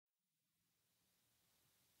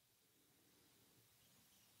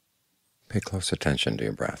Pay close attention to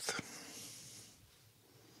your breath.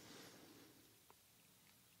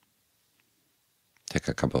 Take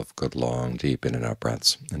a couple of good, long, deep in and out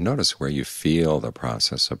breaths, and notice where you feel the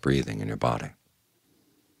process of breathing in your body.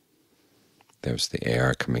 There's the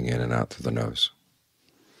air coming in and out through the nose.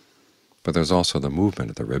 But there's also the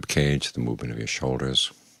movement of the rib cage, the movement of your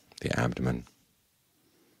shoulders, the abdomen,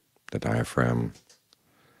 the diaphragm.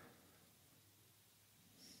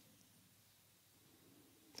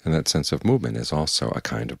 And that sense of movement is also a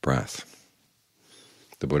kind of breath.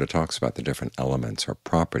 The Buddha talks about the different elements or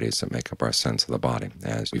properties that make up our sense of the body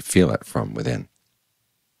as we feel it from within.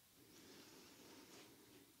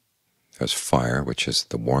 There's fire, which is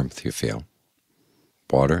the warmth you feel.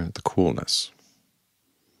 Water, the coolness.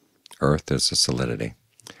 Earth is the solidity.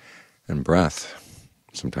 And breath,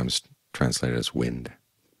 sometimes translated as wind,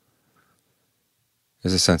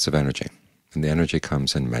 is a sense of energy. And the energy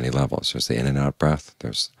comes in many levels. There's the in and out breath.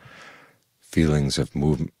 There's feelings of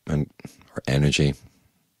movement or energy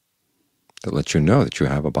that let you know that you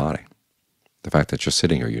have a body. The fact that you're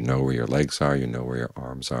sitting here, you know where your legs are, you know where your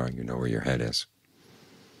arms are, you know where your head is.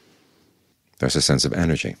 There's a sense of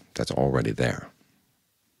energy that's already there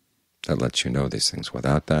that lets you know these things.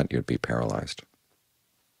 Without that, you'd be paralyzed.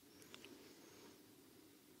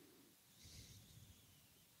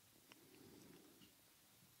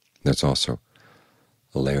 There's also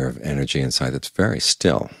a layer of energy inside that's very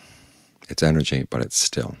still. It's energy, but it's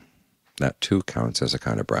still. That too counts as a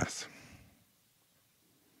kind of breath.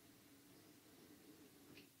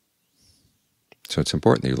 So it's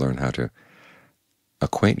important that you learn how to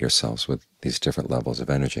acquaint yourselves with these different levels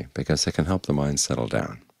of energy, because they can help the mind settle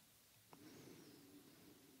down,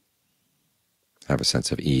 have a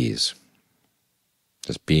sense of ease,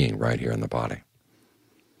 just being right here in the body.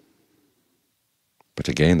 But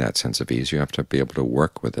to gain that sense of ease, you have to be able to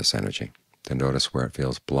work with this energy, to notice where it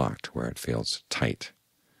feels blocked, where it feels tight,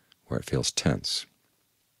 where it feels tense.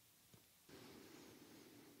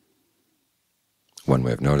 One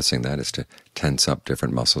way of noticing that is to tense up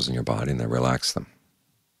different muscles in your body and then relax them.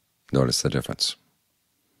 Notice the difference.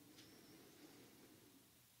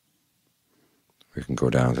 You can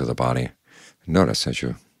go down through the body. Notice as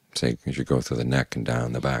you go through the neck and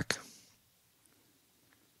down the back,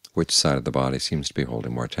 which side of the body seems to be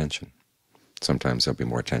holding more tension. Sometimes there'll be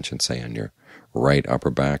more tension, say, in your right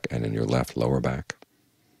upper back and in your left lower back.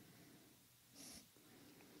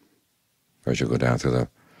 Or as you go down through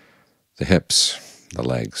the hips, the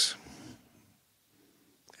legs,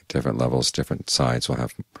 at different levels, different sides will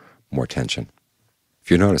have more tension. If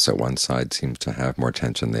you notice that one side seems to have more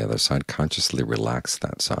tension than the other side, consciously relax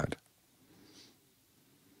that side.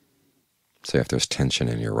 Say if there's tension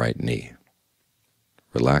in your right knee,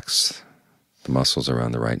 relax the muscles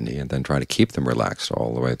around the right knee, and then try to keep them relaxed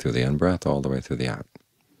all the way through the in-breath, all the way through the out.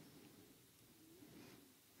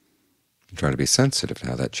 And try to be sensitive to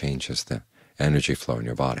how that changes the energy flow in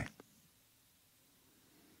your body.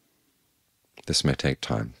 This may take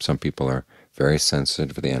time. Some people are very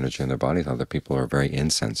sensitive to the energy in their bodies, other people are very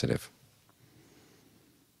insensitive.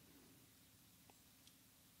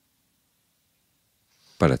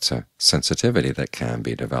 But it's a sensitivity that can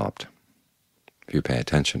be developed if you pay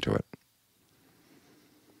attention to it.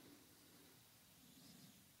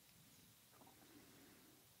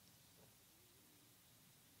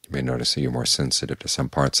 You may notice that you're more sensitive to some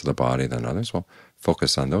parts of the body than others. Well,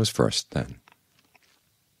 focus on those first then.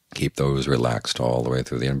 Keep those relaxed all the way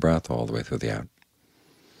through the in-breath, all the way through the out.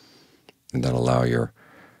 And then allow your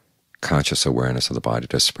conscious awareness of the body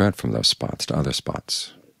to spread from those spots to other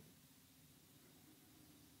spots.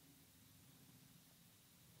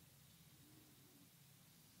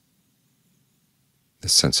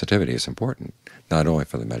 This sensitivity is important, not only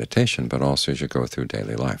for the meditation, but also as you go through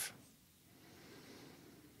daily life.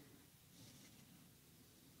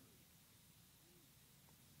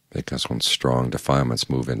 Because when strong defilements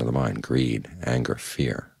move into the mind, greed, anger,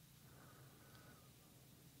 fear,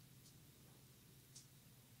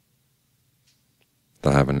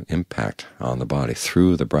 they'll have an impact on the body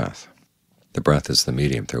through the breath. The breath is the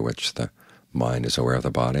medium through which the mind is aware of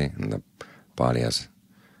the body, and the body has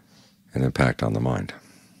an impact on the mind.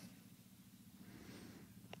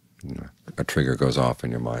 A trigger goes off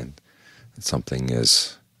in your mind, and something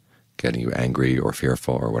is getting you angry or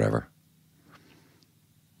fearful or whatever.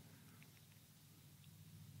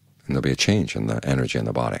 And there'll be a change in the energy in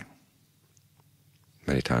the body.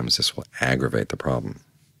 Many times this will aggravate the problem.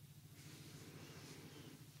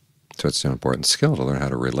 So it's an important skill to learn how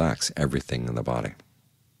to relax everything in the body.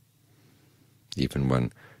 Even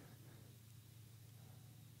when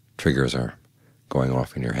triggers are going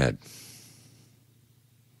off in your head,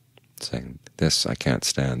 saying, this I can't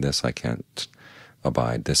stand, this I can't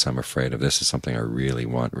abide, this I'm afraid of, this is something I really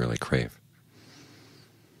want, really crave.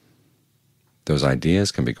 Those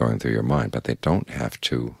ideas can be going through your mind, but they don't have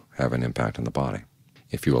to have an impact on the body.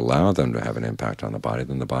 If you allow them to have an impact on the body,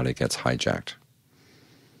 then the body gets hijacked.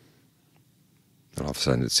 And all of a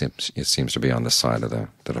sudden it seems to be on the side of the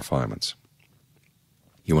defilements.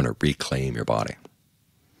 You want to reclaim your body.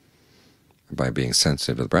 By being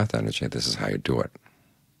sensitive to the breath energy, this is how you do it.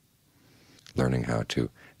 Learning how to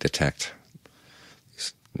detect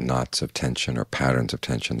these knots of tension or patterns of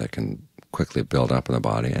tension that can quickly build up in the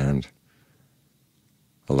body and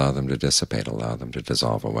allow them to dissipate, allow them to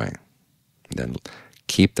dissolve away. And then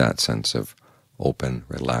keep that sense of open,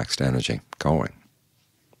 relaxed energy going,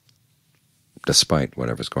 despite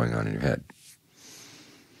whatever's going on in your head.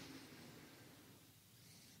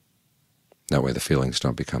 That way the feelings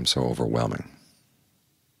don't become so overwhelming.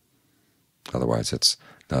 Otherwise it's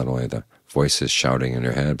not only the voices shouting in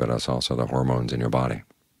your head, but it's also the hormones in your body,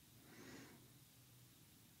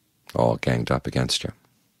 all ganged up against you.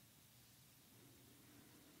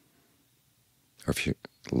 Or if you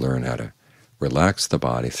learn how to relax the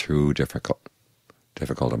body through difficult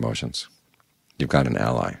emotions, you've got an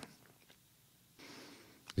ally.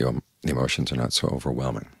 The emotions are not so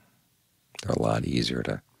overwhelming. They're a lot easier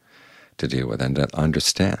to deal with and to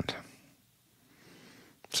understand.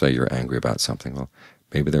 Say you're angry about something. Well,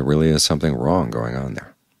 maybe there really is something wrong going on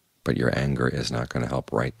there, but your anger is not going to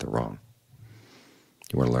help right the wrong.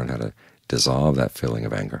 You want to learn how to dissolve that feeling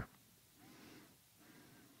of anger,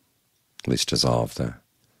 at least dissolve the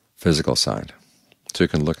physical side, so you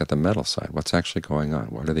can look at the mental side. What's actually going on?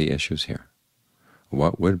 What are the issues here?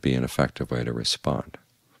 What would be an effective way to respond?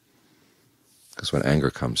 Because when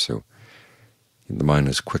anger comes through, the mind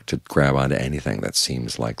is quick to grab onto anything that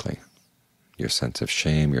seems likely. Your sense of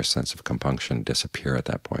shame, your sense of compunction disappear at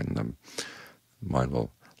that point, and the mind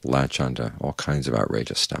will latch onto all kinds of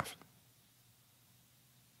outrageous stuff.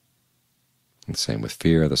 And the same with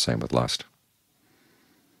fear, the same with lust.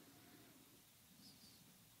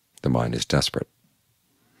 The mind is desperate.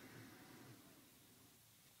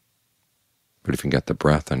 But if you can get the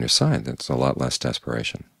breath on your side, that's a lot less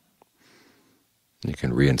desperation. You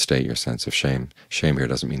can reinstate your sense of shame. Shame here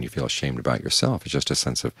doesn't mean you feel ashamed about yourself. It's just a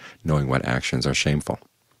sense of knowing what actions are shameful.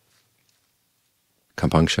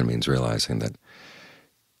 Compunction means realizing that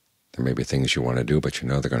there may be things you want to do, but you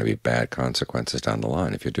know there are going to be bad consequences down the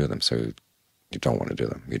line if you do them, so you don't want to do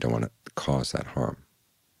them. You don't want to cause that harm.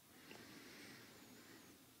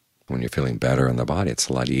 When you're feeling better in the body, it's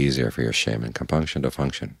a lot easier for your shame and compunction to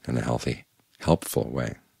function in a healthy, helpful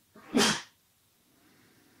way.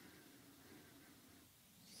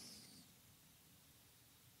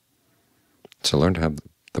 So learn to have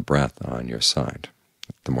the breath on your side.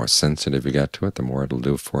 The more sensitive you get to it, the more it'll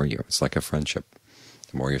do for you. It's like a friendship.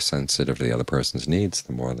 The more you're sensitive to the other person's needs,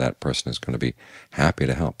 the more that person is going to be happy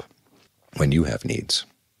to help when you have needs.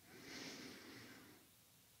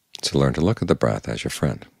 So learn to look at the breath as your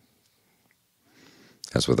friend.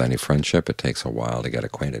 As with any friendship, it takes a while to get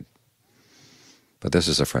acquainted. But this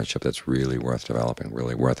is a friendship that's really worth developing,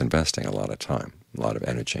 really worth investing a lot of time, a lot of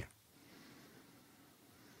energy.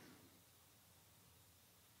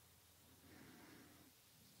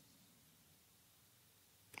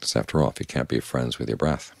 Because after all, if you can't be friends with your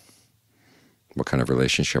breath, what kind of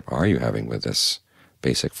relationship are you having with this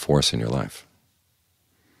basic force in your life?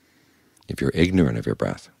 If you're ignorant of your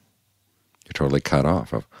breath, you're totally cut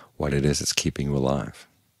off of what it is that's keeping you alive.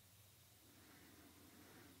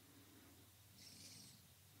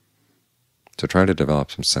 So try to develop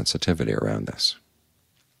some sensitivity around this.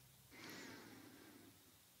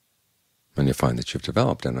 And you'll find that you've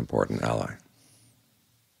developed an important ally.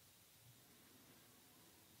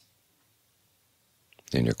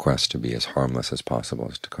 In your quest to be as harmless as possible,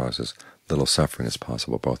 is to cause as little suffering as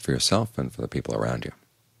possible, both for yourself and for the people around you.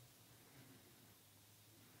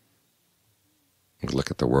 You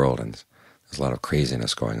look at the world, and there's a lot of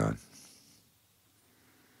craziness going on.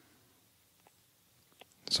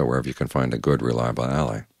 So wherever you can find a good, reliable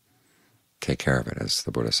ally, take care of it, as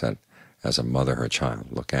the Buddha said, as a mother her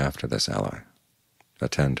child. Look after this ally.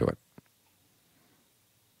 Attend to it.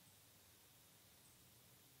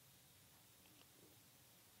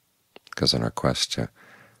 Because in our quest to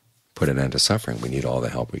put an end to suffering, we need all the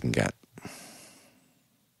help we can get.